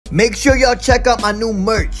Make sure y'all check out my new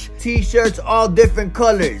merch. T-shirts, all different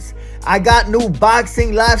colors. I got new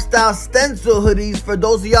boxing lifestyle stencil hoodies for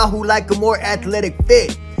those of y'all who like a more athletic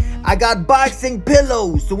fit. I got boxing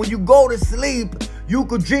pillows, so when you go to sleep, you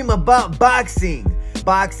could dream about boxing.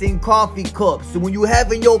 Boxing coffee cups, so when you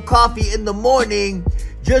having your coffee in the morning,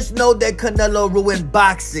 just know that Canelo ruined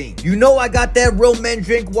boxing. You know I got that real men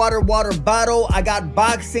drink water bottle. I got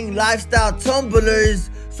boxing lifestyle tumblers,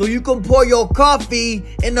 so you can pour your coffee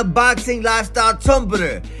in the boxing lifestyle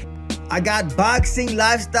tumbler. I got boxing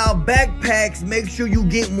lifestyle backpacks. Make sure you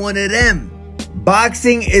get one of them.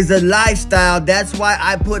 Boxing is a lifestyle. That's why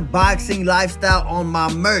I put boxing lifestyle on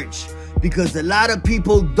my merch, because a lot of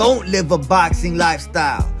people don't live a boxing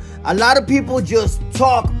lifestyle. A lot of people just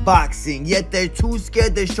talk boxing, yet they're too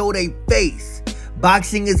scared to show their face.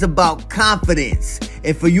 Boxing is about confidence.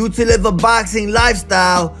 And for you to live a boxing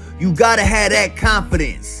lifestyle, you gotta have that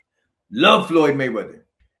confidence. Love Floyd Mayweather.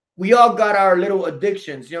 We all got our little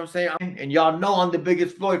addictions, you know what I'm saying? And y'all know I'm the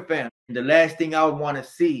biggest Floyd fan. And the last thing I would want to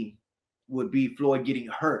see would be Floyd getting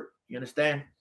hurt. You understand?